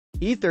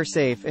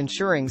Ethersafe,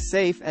 ensuring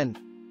safe and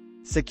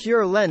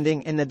secure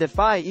lending in the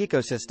DeFi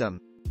ecosystem.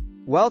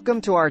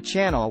 Welcome to our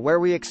channel where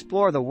we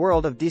explore the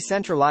world of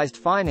decentralized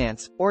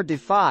finance, or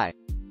DeFi.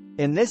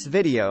 In this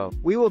video,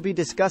 we will be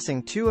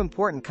discussing two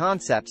important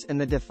concepts in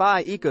the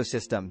DeFi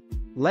ecosystem: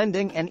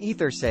 lending and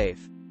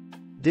Ethersafe.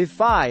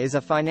 DeFi is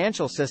a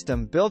financial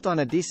system built on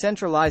a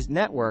decentralized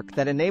network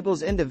that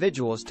enables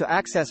individuals to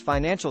access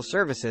financial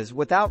services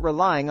without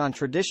relying on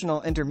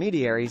traditional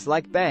intermediaries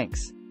like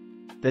banks.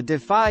 The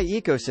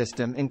DeFi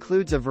ecosystem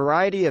includes a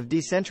variety of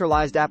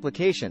decentralized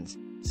applications,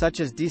 such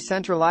as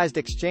decentralized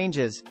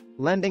exchanges,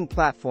 lending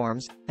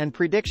platforms, and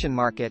prediction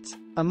markets,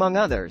 among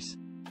others.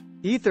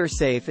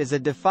 Ethersafe is a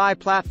DeFi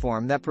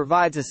platform that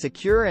provides a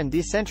secure and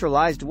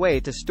decentralized way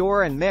to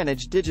store and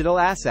manage digital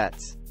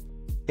assets.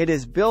 It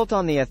is built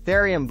on the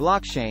Ethereum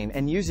blockchain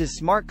and uses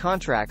smart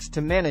contracts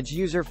to manage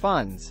user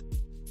funds.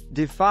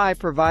 DeFi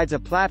provides a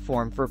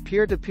platform for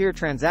peer-to-peer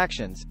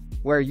transactions,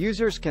 where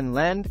users can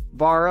lend,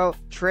 borrow,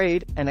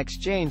 trade, and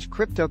exchange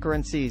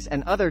cryptocurrencies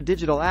and other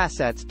digital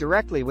assets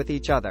directly with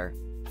each other.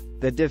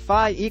 The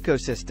DeFi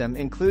ecosystem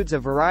includes a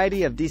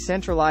variety of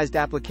decentralized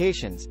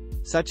applications,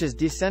 such as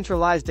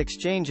decentralized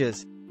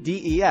exchanges,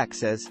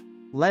 DEXs,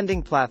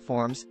 lending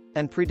platforms,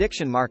 and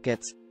prediction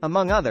markets,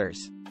 among others.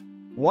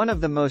 One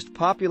of the most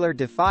popular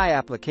DeFi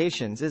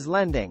applications is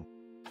lending.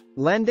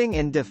 Lending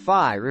in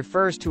DeFi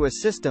refers to a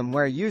system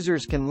where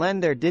users can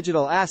lend their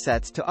digital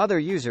assets to other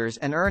users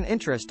and earn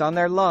interest on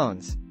their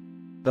loans.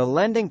 The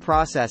lending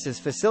process is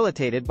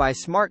facilitated by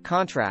smart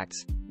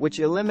contracts, which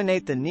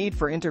eliminate the need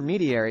for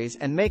intermediaries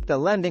and make the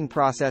lending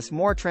process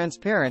more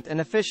transparent and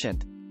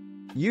efficient.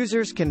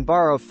 Users can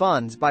borrow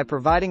funds by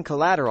providing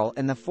collateral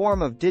in the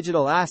form of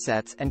digital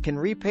assets and can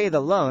repay the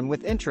loan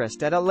with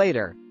interest at a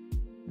later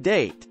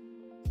date.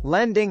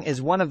 Lending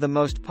is one of the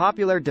most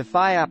popular DeFi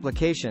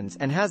applications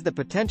and has the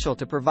potential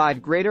to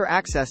provide greater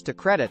access to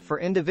credit for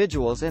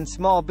individuals and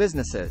small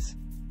businesses.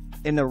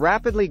 In the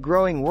rapidly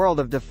growing world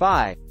of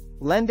DeFi,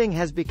 lending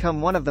has become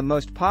one of the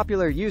most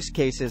popular use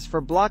cases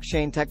for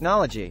blockchain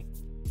technology.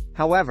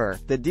 However,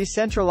 the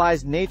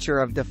decentralized nature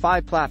of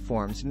DeFi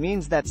platforms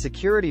means that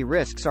security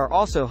risks are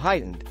also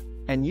heightened,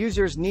 and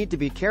users need to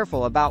be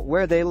careful about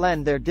where they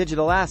lend their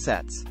digital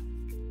assets.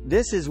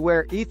 This is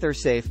where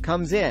Ethersafe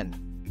comes in.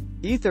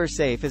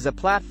 Ethersafe is a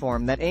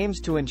platform that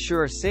aims to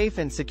ensure safe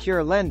and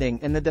secure lending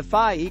in the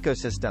DeFi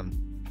ecosystem.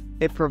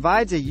 It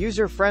provides a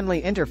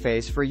user-friendly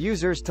interface for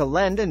users to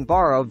lend and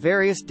borrow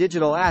various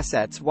digital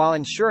assets while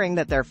ensuring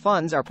that their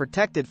funds are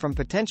protected from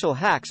potential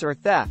hacks or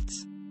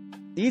thefts.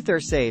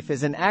 Ethersafe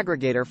is an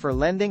aggregator for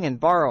lending and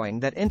borrowing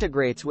that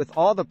integrates with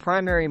all the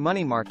primary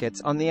money markets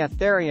on the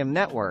Ethereum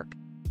network.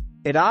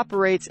 It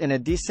operates in a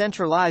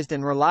decentralized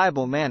and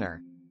reliable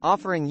manner,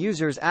 offering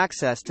users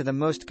access to the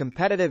most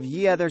competitive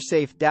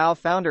Ethersafe DAO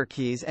founder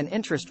keys and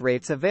interest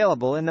rates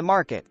available in the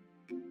market.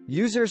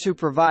 Users who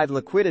provide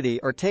liquidity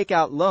or take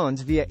out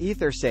loans via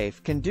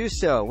Ethersafe can do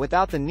so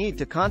without the need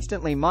to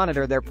constantly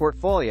monitor their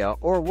portfolio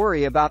or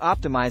worry about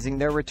optimizing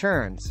their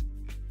returns.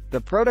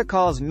 The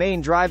protocol's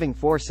main driving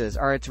forces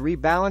are its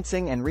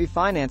rebalancing and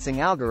refinancing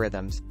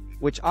algorithms,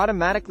 which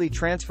automatically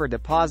transfer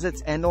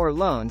deposits and/or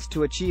loans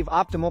to achieve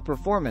optimal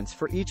performance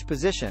for each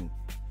position.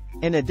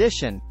 In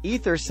addition,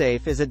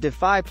 Ethersafe is a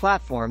DeFi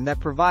platform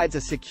that provides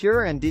a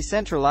secure and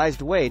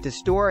decentralized way to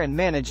store and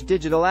manage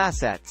digital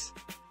assets.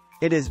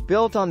 It is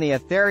built on the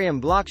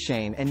Ethereum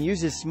blockchain and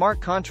uses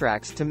smart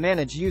contracts to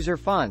manage user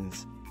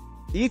funds.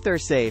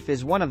 Ethersafe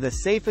is one of the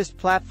safest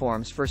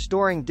platforms for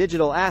storing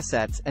digital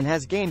assets and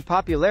has gained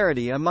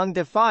popularity among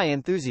DeFi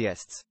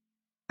enthusiasts.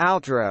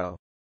 Outro.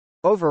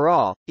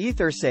 Overall,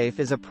 Ethersafe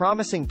is a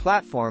promising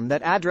platform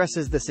that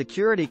addresses the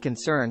security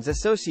concerns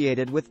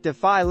associated with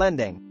DeFi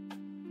lending.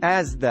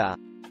 As the